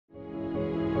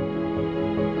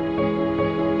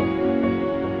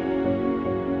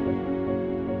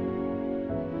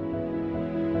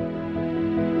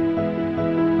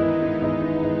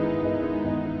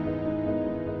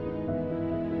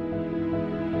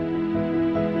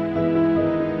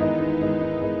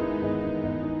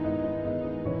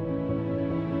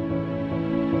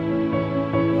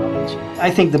I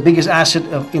think the biggest asset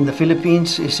in the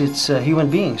Philippines is its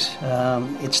human beings,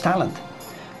 its talent.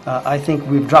 I think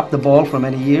we've dropped the ball for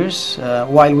many years.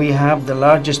 While we have the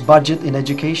largest budget in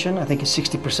education, I think it's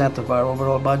 60% of our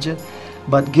overall budget.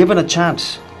 But given a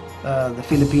chance, the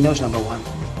Filipinos number one.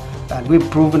 And we've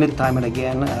proven it time and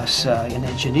again as in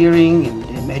engineering,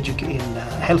 in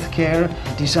healthcare,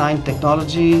 design,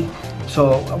 technology.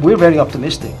 So we're very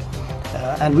optimistic.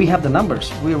 And we have the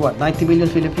numbers. We're what, 90 million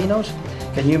Filipinos?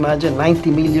 Can you imagine 90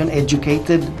 million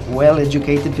educated,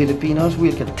 well-educated Filipinos?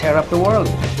 We could tear up the world.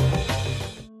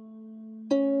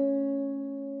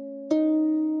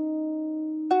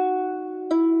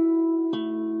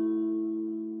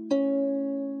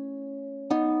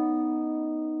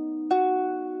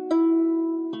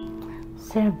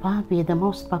 Sir Bobby, the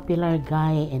most popular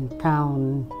guy in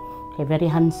town. Kay very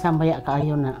handsome, baya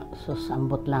kaayo na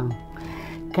susambot lang.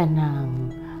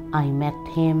 Kanang, I met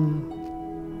him.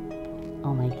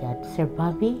 Oh my God, Sir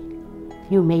Bobby,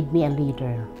 you made me a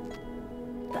leader.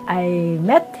 I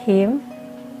met him,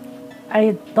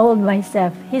 I told myself,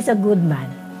 he's a good man.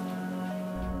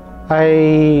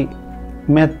 I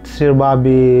met Sir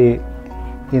Bobby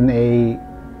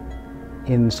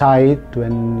in sight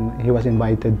when he was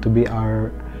invited to be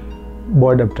our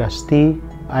board of trustee.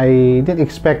 I didn't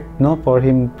expect for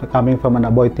him coming from an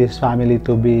Aboitiz family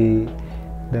to be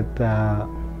that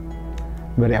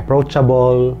very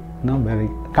approachable, very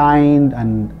kind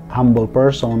and humble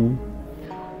person.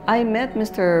 I met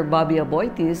Mr. Bobby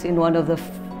Aboitiz in one of the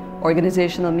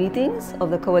organizational meetings of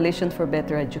the Coalition for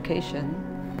Better Education.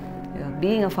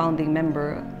 Being a founding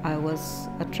member, I was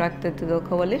attracted to the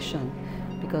coalition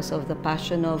because of the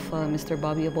passion of Mr.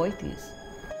 Bobby Aboitiz.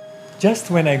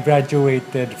 Just when I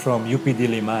graduated from UP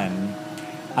Diliman,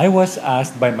 I was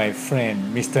asked by my friend,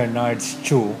 Mr. Nards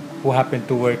Chu, who happened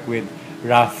to work with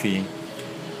Rafi,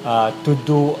 to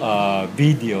do a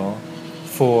video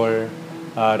for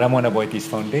Ramon Aboitiz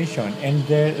Foundation. And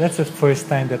that's the first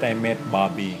time that I met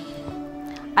Bobby.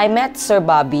 I met Sir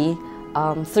Bobby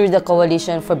through the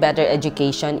Coalition for Better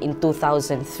Education in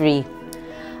 2003.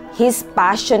 His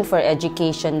passion for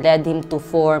education led him to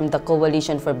form the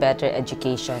Coalition for Better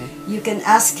Education. You can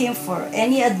ask him for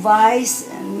any advice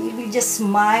and he will just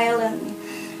smile, and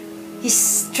he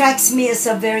strikes me as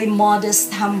a very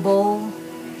modest, humble.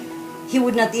 He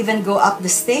would not even go up the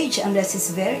stage unless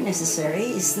it's very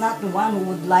necessary. He's not the one who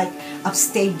would like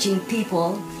upstaging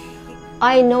people.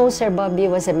 I know Sir Bobby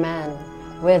was a man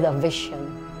with a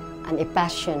vision and a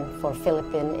passion for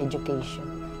Philippine education.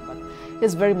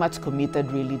 He's very much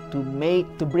committed really to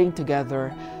bring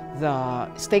together the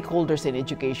stakeholders in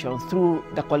education through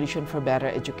the Coalition for Better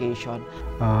Education.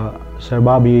 Sir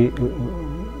Bobby,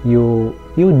 you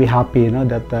would be happy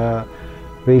that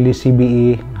really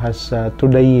CBE has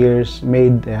through the years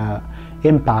made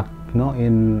impact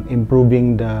in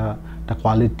improving the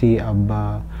quality of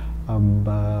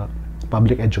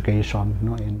public education.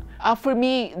 For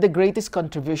me, the greatest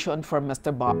contribution from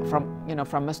Mr.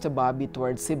 Bobby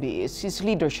towards CBE is his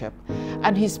leadership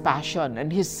and his passion,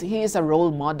 and he is a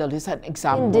role model. He's an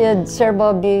example. Indeed, Sir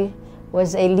Bobby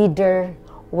was a leader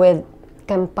with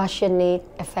compassionate,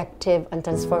 effective, and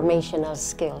transformational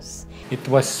skills. It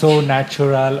was so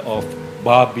natural of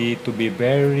Bobby to be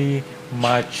very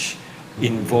much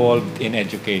involved in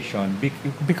education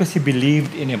because he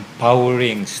believed in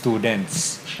empowering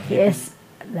students. He is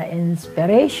the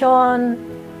inspiration,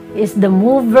 is the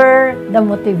mover, the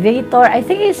motivator. I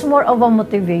think he's more of a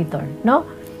motivator, no?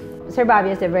 Sir Bobby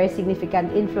has a very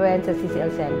significant influence at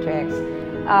CCL Centrex.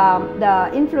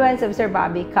 The influence of Sir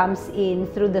Bobby comes in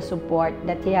through the support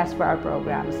that he has for our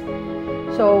programs.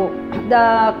 So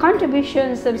the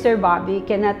contributions of Sir Bobby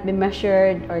cannot be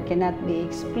measured or cannot be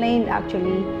explained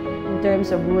actually in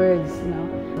terms of words.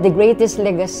 The greatest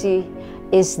legacy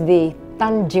is the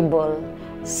tangible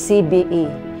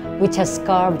CBE, which has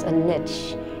carved a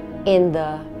niche in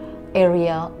the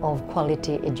area of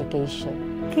quality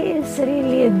education. He is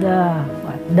really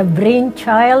the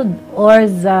brainchild or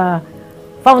the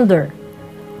founder,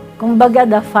 kumbaga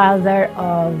the father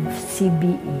of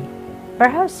CBE.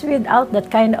 Perhaps without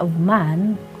that kind of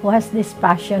man who has this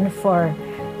passion for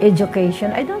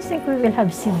education, I don't think we will have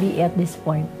CBE at this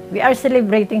point. We are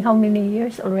celebrating how many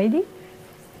years already?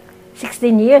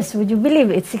 16 years. Would you believe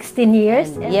it? 16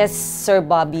 years? Yes, Sir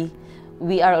Bobby.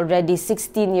 We are already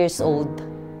 16 years old.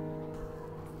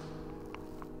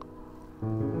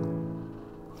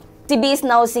 CBE is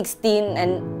now 16,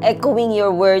 and echoing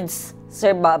your words,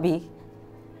 Sir Bobby,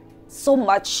 so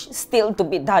much still to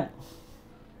be done.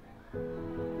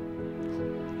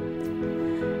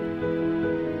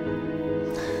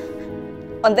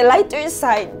 On the lighter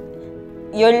side,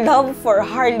 your love for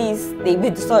Harley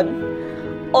Davidson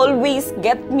always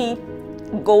get me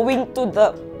going to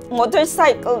the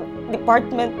motorcycle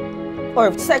department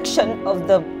or section of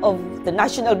the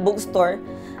National Bookstore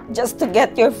just to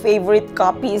get your favorite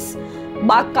copies,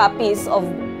 back copies of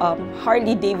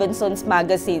Harley Davidson's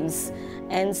magazines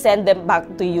and send them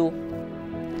back to you.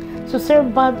 So Sir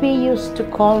Bobby used to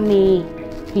call me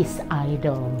his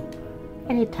idol.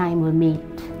 Anytime we meet,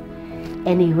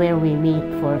 anywhere we meet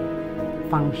for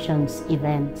functions,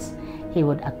 events, he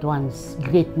would at once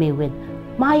greet me with,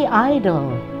 "My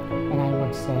idol." And I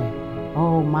would say,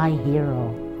 "Oh, my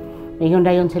hero." Ngayon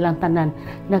dayon silang tanan,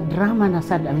 nagdrama na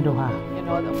sad ang duha. You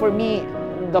know, for me,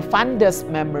 the fondest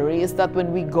memory is that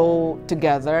when we go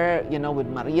together, you know, with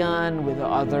Marian, with the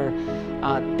other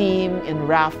team in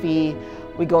Rafi,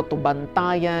 we go to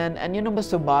Bantayan, and you know,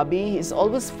 Mr. Bobby is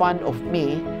always fond of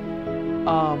me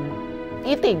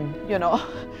eating, you know.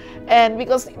 And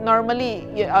because normally,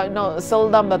 you know,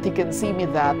 seldom that he can see me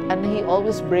that, and he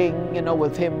always bring, you know,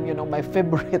 with him, you know, my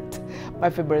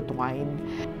favorite wine.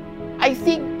 I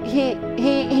think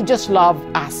he just loved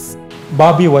us.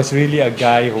 Bobby was really a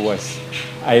guy who was,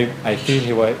 I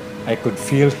could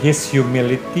feel his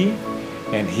humility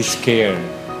and his care,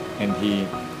 and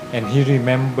he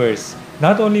remembers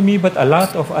not only me but a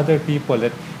lot of other people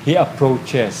that he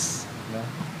approaches.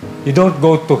 You don't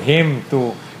go to him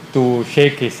to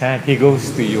shake his hand, he goes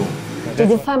to you. To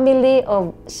the family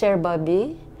of Sir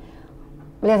Bobby,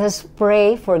 let us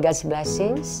pray for God's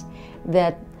blessings,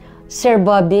 that Sir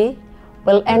Bobby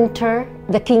will enter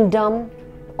the kingdom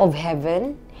of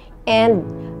heaven and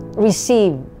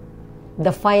receive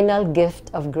the final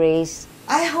gift of grace.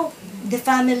 I hope the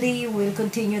family will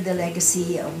continue the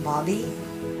legacy of Bobby.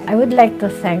 I would like to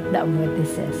thank the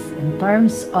Aboitizes in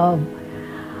terms of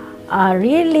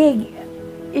really,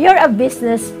 you're a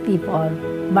business people,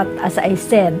 but as I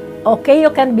said, okay, you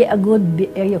can be a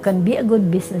good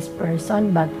business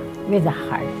person, but with a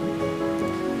heart.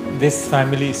 This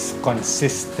family is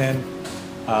consistent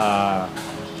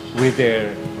with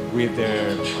their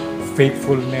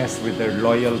faithfulness, with their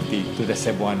loyalty to the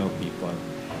Cebuano people,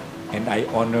 and I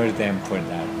honor them for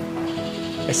that,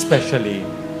 especially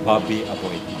Bobby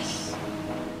Aboitiz.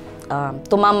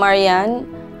 To Ma'am Marian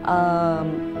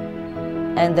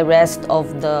and the rest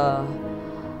of the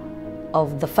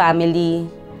family,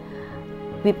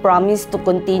 we promise to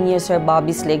continue Sir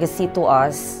Bobby's legacy to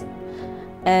us,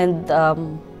 and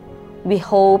we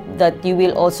hope that you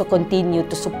will also continue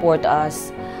to support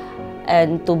us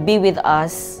and to be with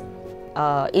us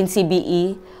in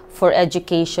CBE for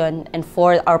education and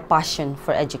for our passion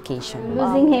for education.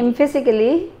 Losing him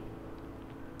physically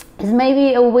is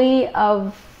maybe a way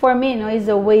of, for me, is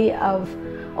a way of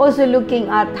also looking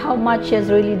at how much he has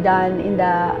really done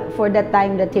for the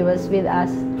time that he was with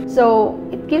us. So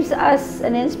it gives us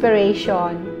an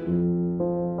inspiration.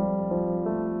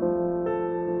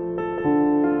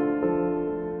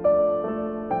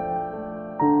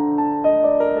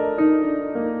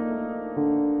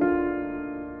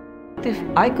 If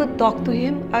I could talk to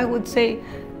him, I would say,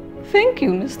 thank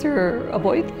you, Mr.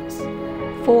 Aboitiz,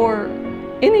 for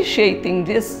initiating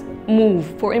this move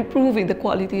for improving the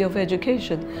quality of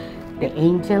education. The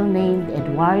angel named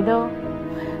Eduardo,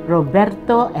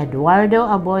 Roberto Eduardo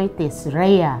Aboitiz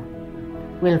Rhea,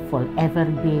 will forever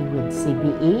be with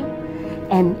CBE,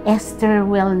 and Esther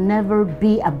will never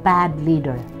be a bad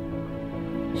leader.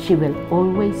 She will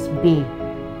always be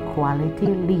quality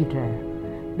leader,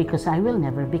 because I will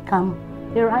never become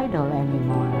your idol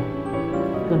anymore.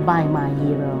 Goodbye, my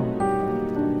hero.